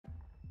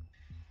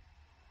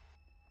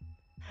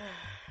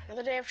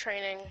Another day of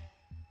training.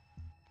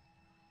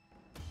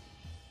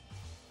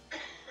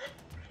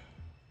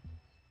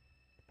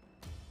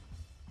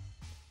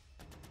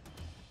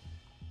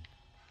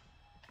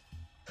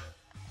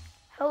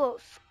 Hello,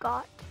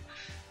 Scott.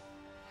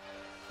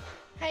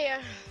 Hey,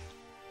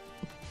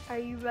 Are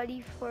you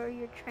ready for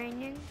your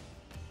training?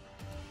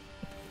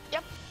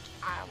 yep,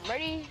 I'm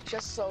ready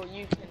just so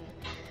you can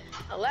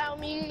allow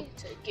me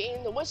to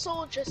gain the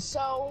whistle just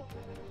so,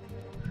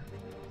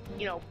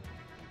 you know,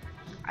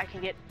 I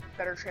can get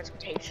better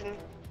transportation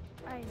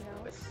I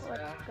know. with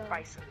Let's go.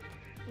 Bison.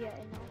 Yeah, I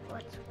know.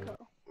 Let's go.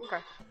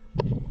 Okay.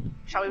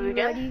 Shall we You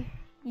begin? ready?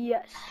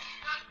 Yes.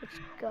 Let's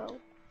go.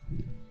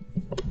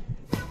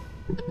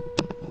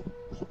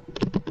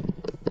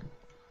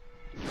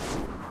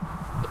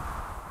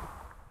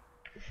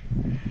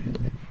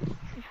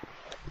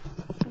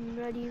 I'm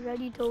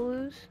ready to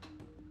lose.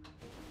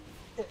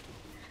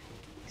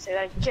 Say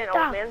that again,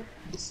 Ah. old man.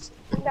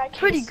 In that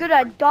Pretty case, good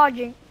at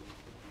dodging.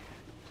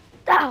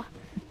 Ah.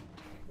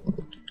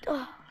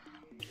 Ah.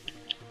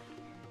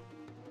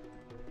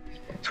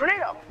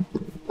 tornado.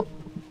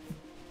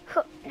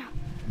 Huh.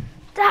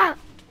 Ah.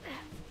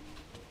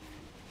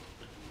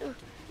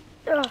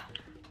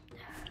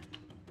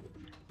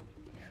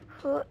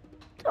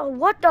 Oh,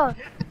 what the?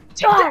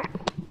 Take that.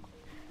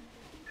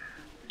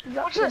 You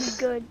got Watch pretty this.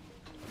 good.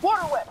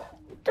 Water whip.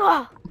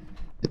 Ah.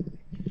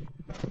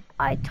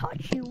 I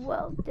taught you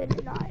well,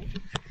 didn't I?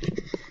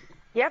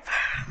 Yep.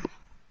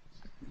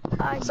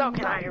 I So do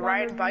can not I want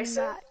ride a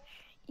Bison? rematch.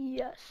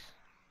 Yes.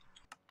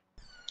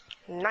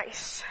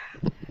 Nice.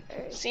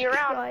 Alright, See you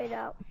around. try it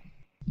out.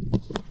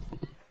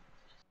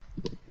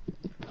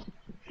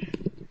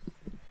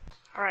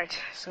 Alright,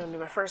 so it'll be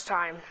my first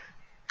time.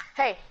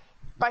 Hey,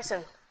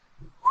 Bison.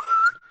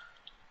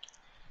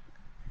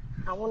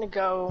 I want to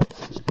go.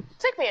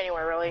 Take me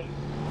anywhere, really.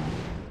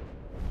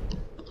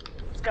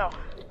 Let's go.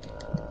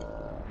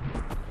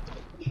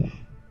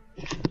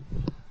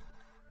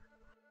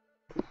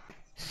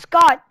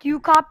 Scott, do you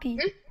copy?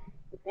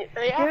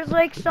 Yeah? There's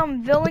like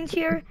some villains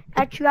here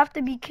that you have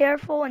to be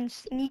careful and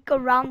sneak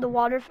around the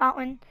water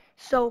fountain.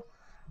 So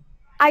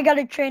I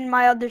gotta train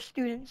my other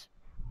students.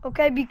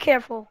 Okay, be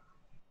careful.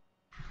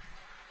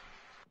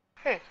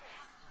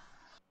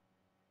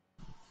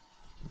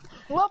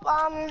 Well,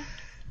 I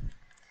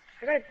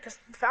got this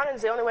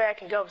fountain's the only way I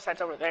can go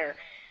besides over there.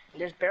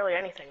 And there's barely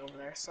anything over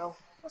there, so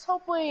let's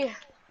hopefully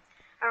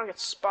I don't get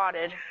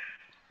spotted.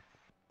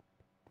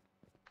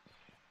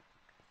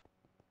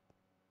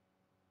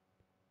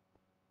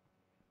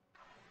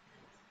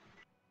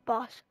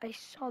 Boss, I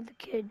saw the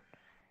kid.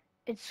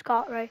 It's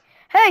Scott, right?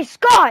 Hey,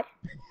 Scott!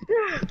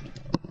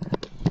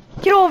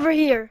 Get over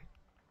here!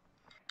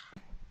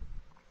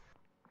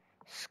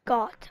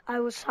 Scott, I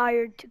was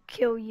hired to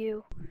kill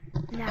you.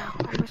 Now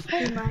I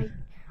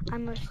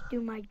must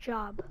do my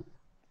job.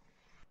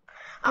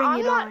 Bring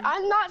it on.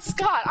 I'm not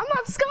Scott. I'm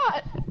not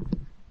Scott.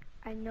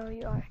 I know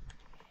you are.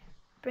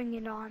 Bring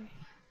it on.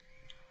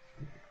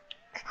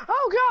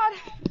 Oh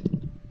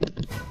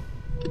God.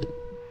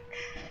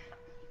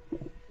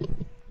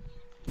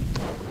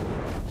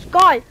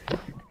 Scott,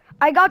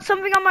 I got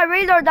something on my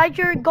radar that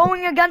you're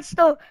going against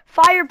the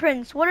Fire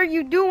Prince. What are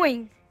you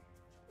doing?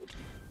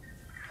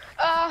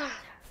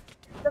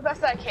 The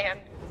best I can.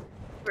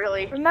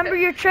 Really. Remember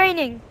your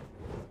training.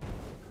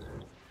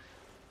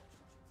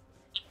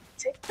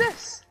 Take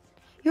this.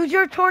 Use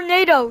your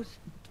tornadoes.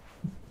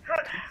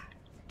 Huh.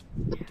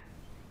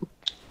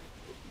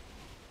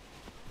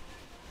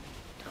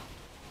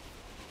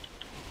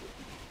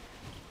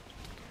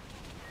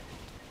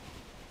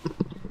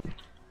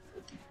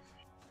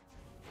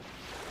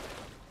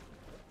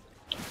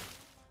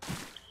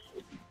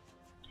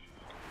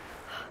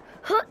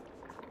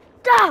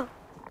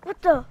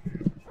 What the?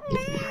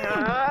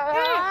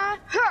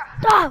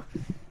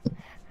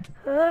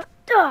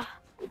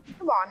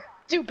 Come on,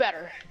 do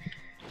better.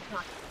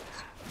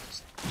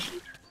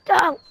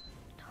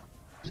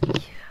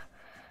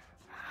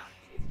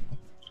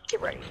 Get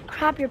ready.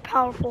 Crap, you're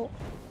powerful.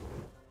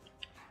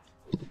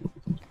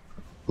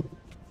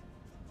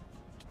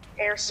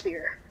 Air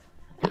spear.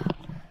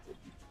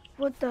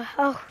 What the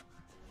hell?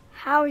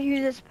 How are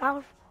you this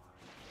powerful?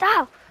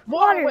 Dow!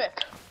 Water whip.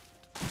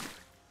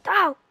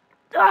 Dow!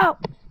 Dow!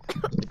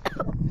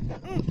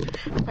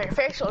 By your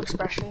facial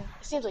expression,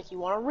 it seems like you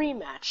want a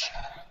rematch.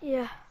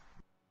 Yeah,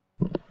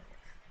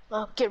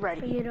 Well, get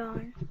ready. bring it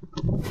on.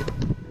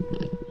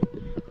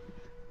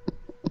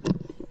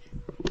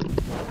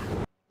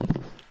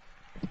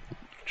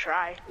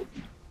 Try.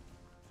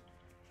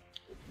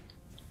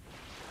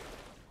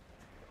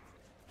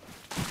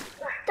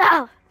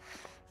 Dow!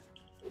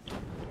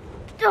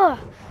 Duh!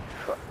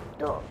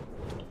 Duh.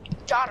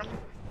 Got him.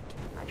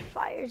 That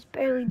fire's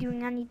barely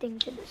doing anything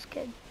to this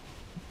kid.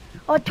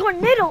 Oh, a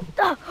tornado!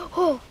 Duh.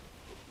 Oh.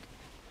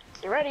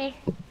 Get ready.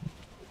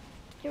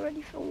 Get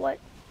ready for what?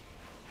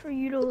 For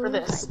you to lose? For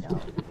this. I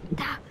know.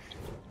 Duh.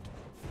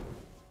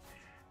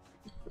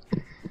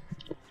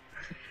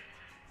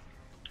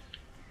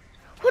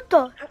 What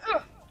the?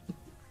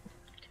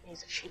 Can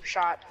use a cheap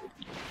shot.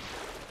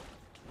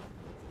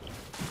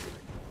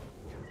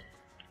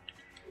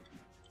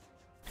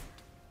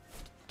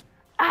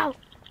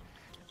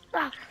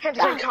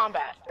 hand-to-hand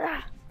combat.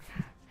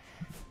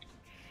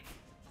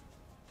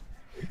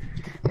 Is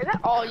that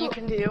all you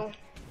can do?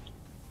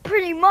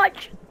 Pretty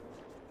much.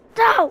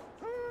 Ow!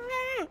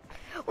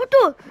 What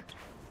the?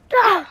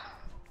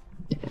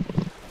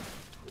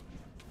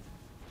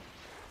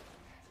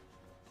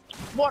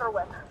 Water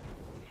whip.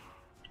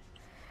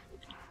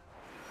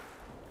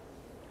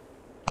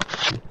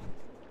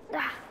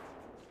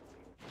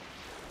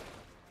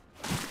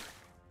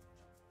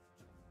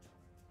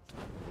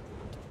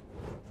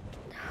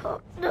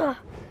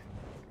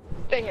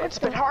 Dang it, it's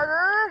a bit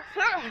harder.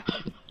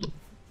 Get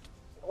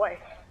away.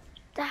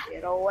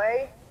 Get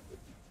away.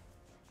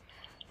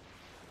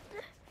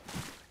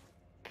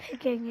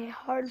 Picking a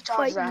hard Dodge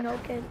fight, that. no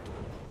kid.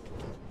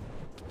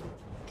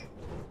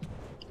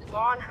 Come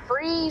on,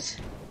 freeze.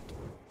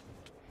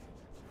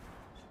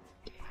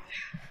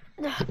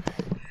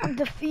 I'm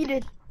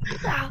defeated.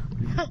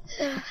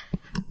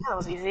 That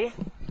was easy.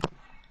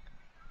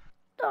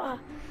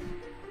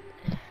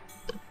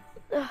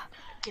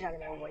 Get out of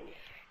my way.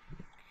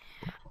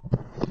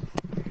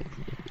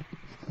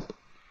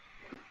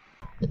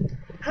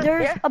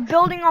 There's a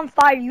building on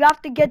fire. You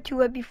have to get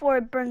to it before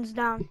it burns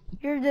down.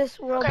 You're this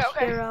world's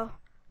Okay. hero.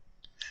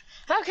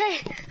 Okay.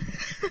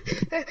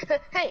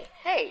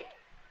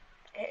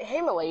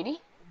 Hey, milady.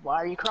 Why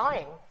are you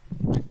crying?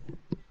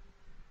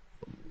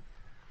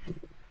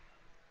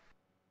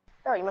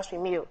 Oh, you must be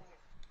mute.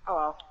 Oh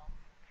well.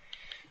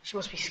 She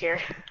must be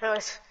scared.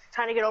 Anyways,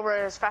 time to get over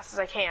it as fast as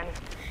I can.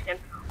 And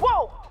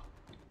whoa!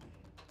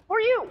 Who are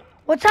you?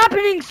 What's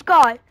happening,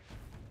 Scott?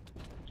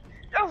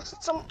 Oh,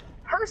 some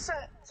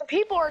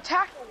people are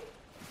attacking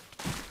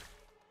me.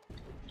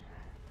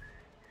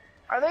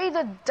 Are they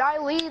the Dai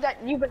Li that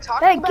you've been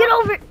talking Hey, about? get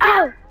over it!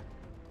 Ow!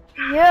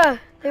 Yeah,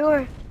 they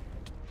were.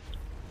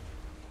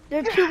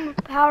 They're too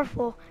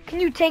powerful. Can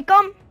you take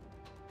them?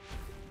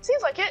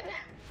 Seems like it.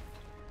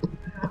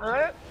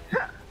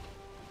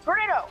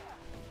 Tornado!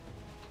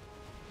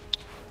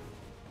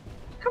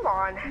 Come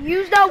on.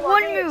 Use that Come on,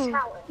 one give me a move.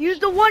 challenge. Use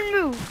the one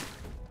move.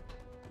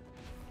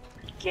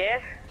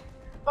 Get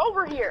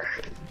over here.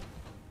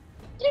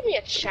 Give me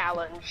a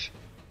challenge.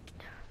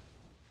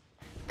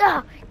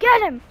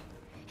 Get him.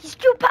 He's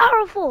too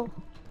powerful.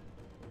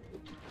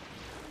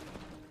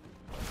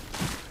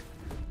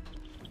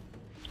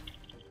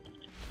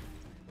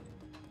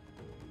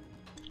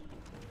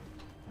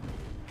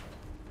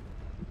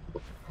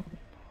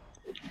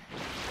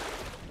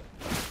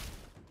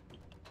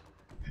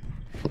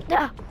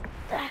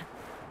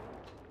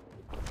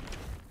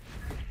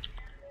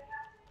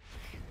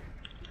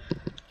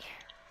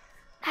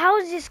 How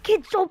is this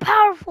kid so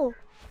powerful?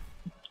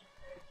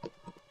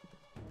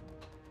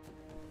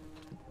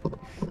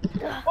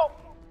 Whoa.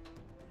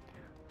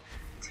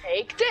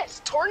 Take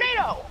this,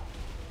 tornado.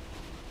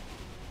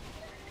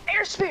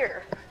 Air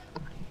spear.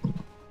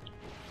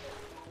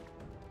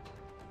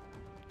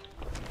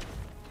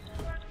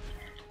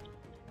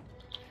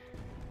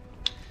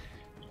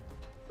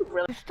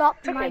 Really? You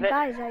stopped Okay, my but-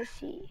 guys, I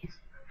see.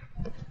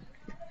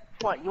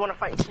 What, you want to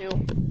fight too?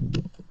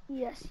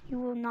 Yes, you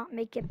will not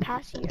make it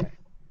past here.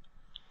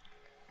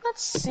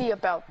 Let's see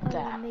about I will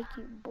that. make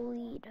you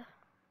bleed.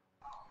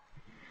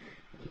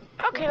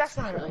 Okay, that's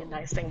not really a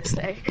nice thing to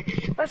say.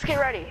 Let's get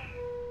ready.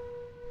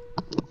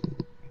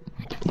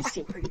 You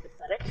seem pretty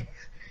pathetic.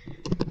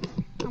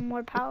 I'm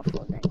more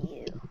powerful than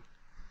you.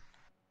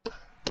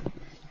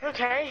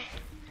 Okay.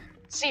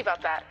 See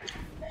about that.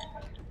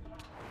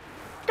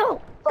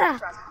 Oh,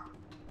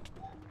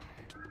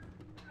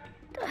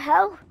 the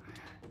hell?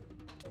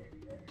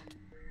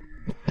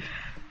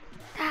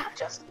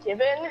 Just give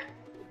in.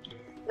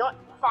 You know what?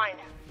 Fine.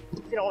 If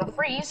you don't want to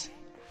freeze,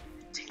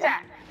 take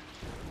that.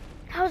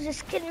 How's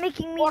this kid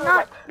making me Water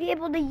not whip. be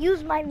able to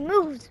use my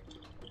moves?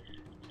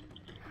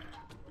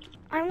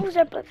 My moves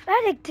are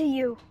pathetic to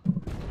you.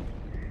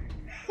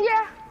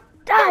 Yeah,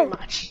 very Die!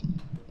 much.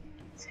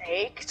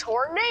 Take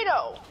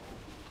tornado.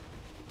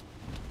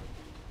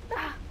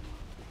 Ah!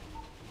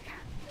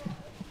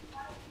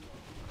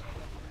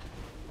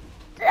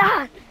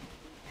 Ah!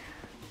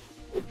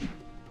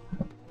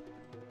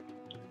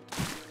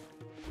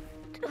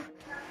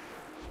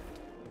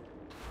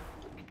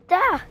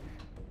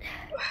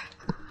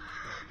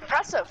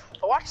 Impressive.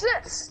 But watch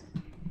this.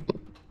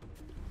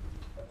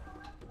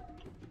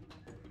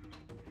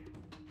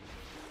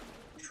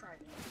 Try.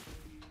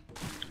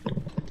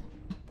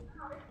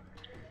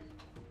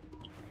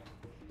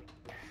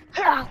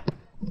 Ow.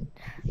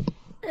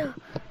 It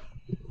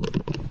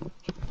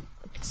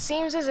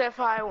seems as if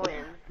I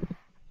win.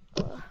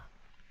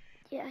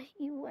 Yeah,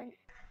 you win.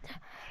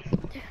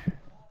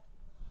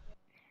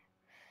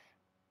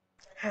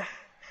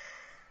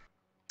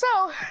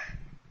 So,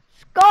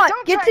 Scott,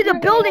 Don't get try to the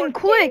doing building more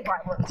quick! gang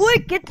violence.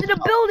 Quick, get to the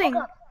building!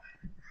 hold up.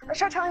 I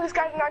tried telling this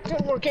guy to not do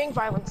more gang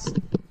violence.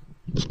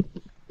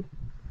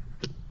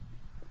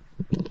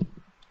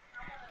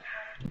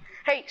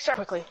 Hey, start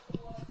quickly.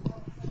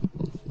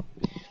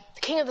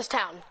 The king of this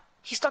town.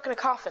 He's stuck in a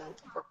coffin.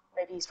 Or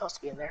maybe he's supposed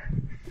to be in there.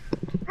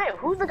 Hey,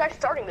 who's the guy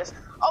starting this?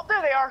 Oh,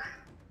 there they are.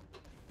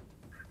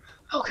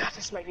 Oh god,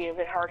 this might be a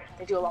bit hard.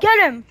 They do a lot. Get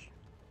him!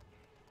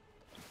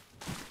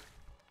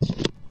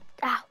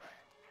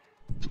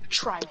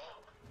 try me.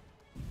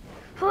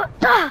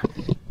 Ah!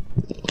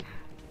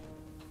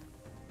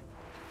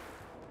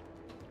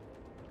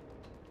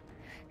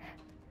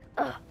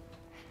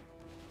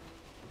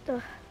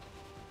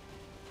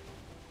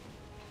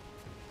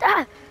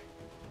 Ah!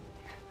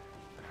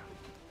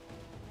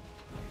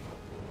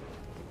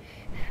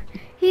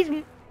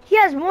 He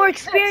has more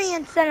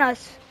experience than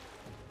us.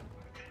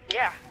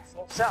 Yeah,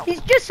 so.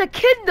 He's just a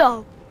kid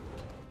though.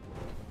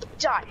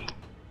 Die.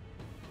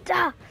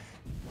 Ah!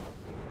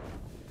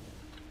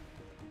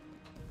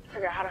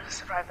 Figure out how to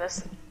survive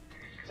this.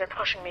 Because they're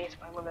pushing me to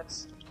my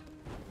limits.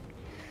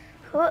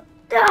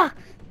 Ah!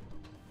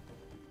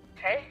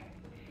 Okay.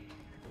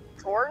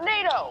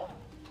 Tornado.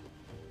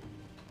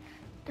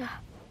 Ah!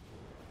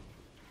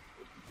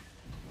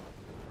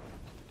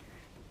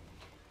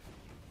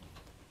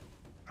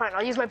 Fine,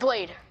 I'll use my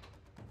blade.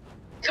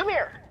 Come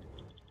here.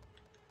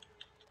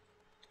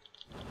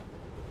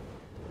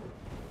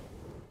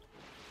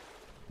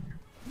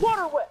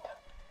 Water whip.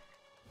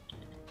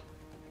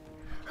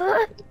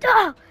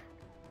 Ah!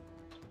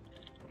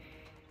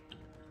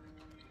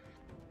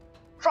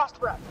 Frost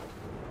breath.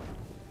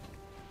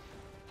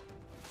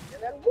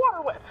 And then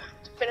water whip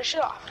to finish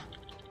it off.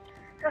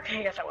 Okay,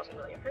 I guess that wasn't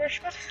really a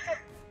finish, but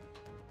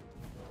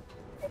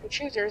the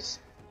choosers.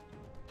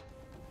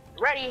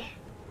 Ready?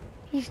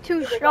 He's too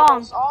I think strong.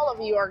 almost all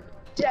of you are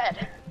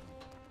dead.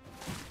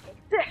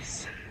 Like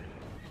this.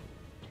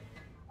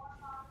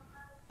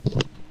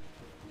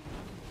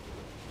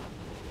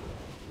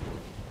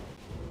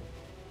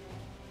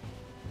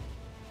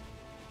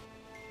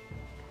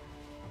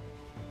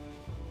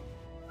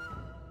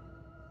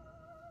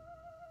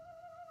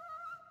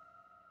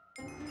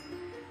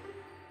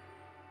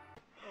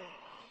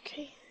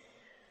 Okay.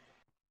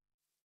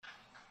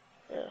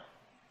 Yeah.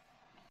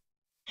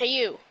 Hey,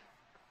 you.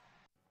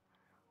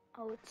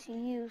 Oh, it's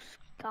you,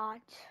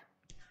 Scott.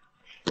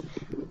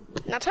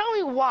 Now tell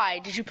me why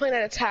did you plan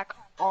an attack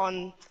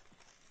on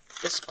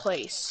this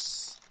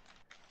place?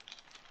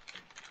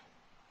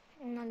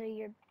 None of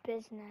your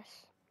business.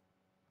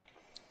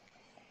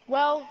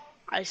 Well,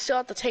 I still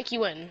have to take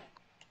you in. You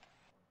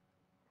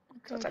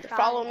So it's can either try.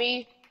 follow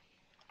me.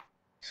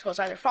 So it's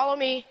either follow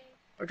me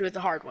or do it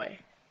the hard way.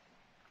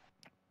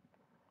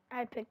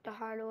 I picked the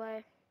hard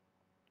way.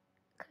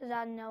 Because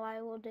I know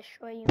I will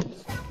destroy you in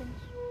seconds.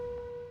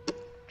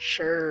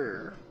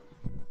 Sure.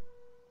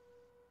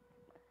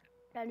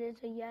 That is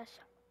a yes.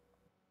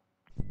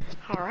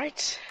 All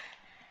right.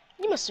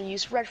 You must have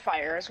used red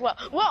fire as well.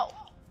 Whoa!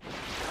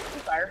 Blue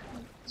fire.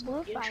 It's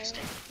Blue fire.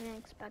 interesting. I didn't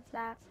expect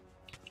that.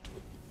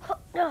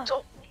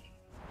 So,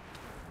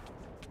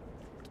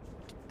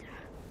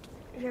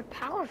 You're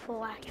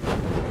powerful, actually.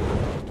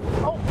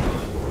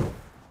 oh.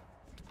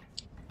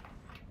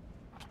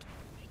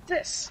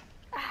 This.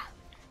 Ah.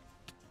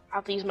 I'll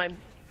have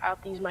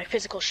to use my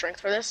physical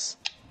strength for this.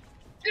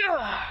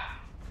 Ugh.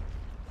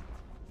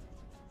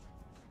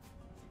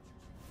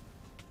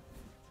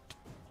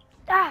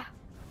 Ah!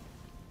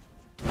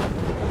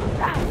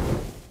 Ah!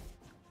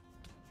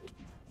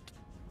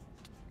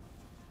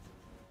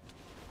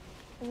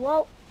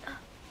 Whoa!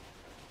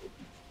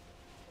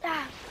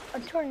 Ah! A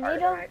tornado? Harder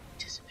than I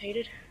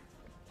anticipated.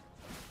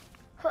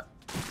 Huh.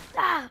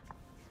 Ah!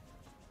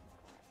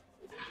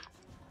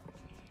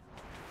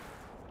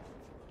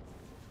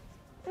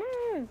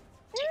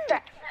 Take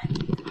that.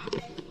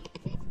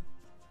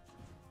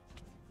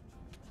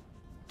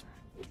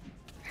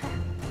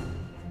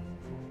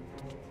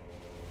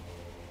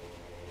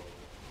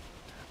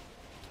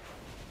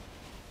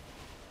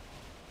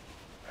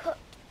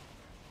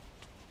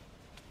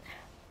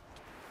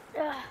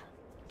 Ah.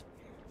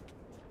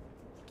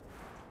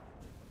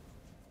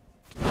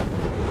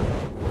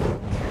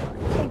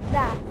 Take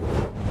that.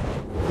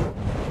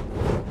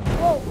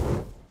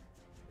 Whoa!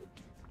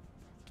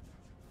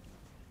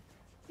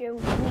 You're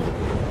weak.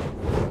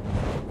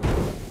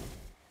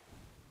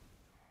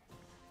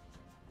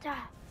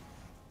 Ah.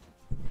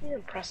 You're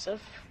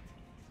impressive.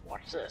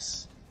 Watch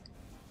this.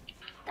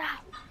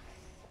 Ah.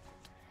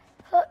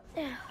 Huh.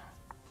 Yeah.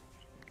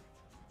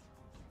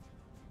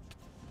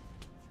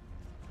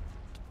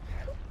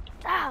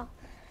 Ow!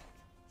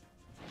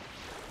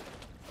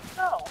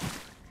 Oh.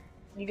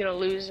 You gonna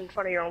lose in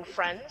front of your own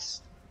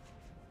friends?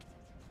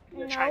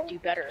 You're gonna try No. to do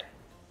better.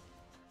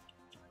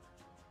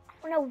 I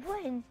wanna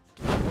win.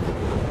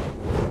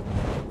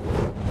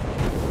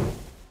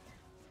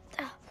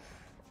 Ah.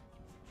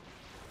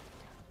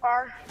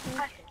 Or,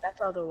 I think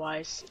that's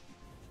otherwise.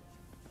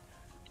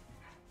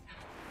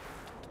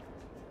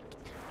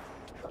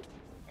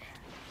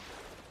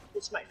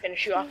 This might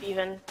finish you off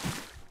even.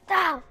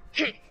 Ow!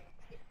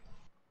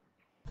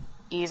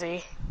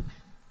 Easy.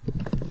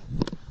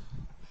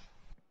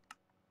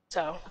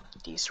 So,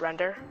 do you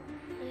surrender?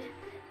 Yeah.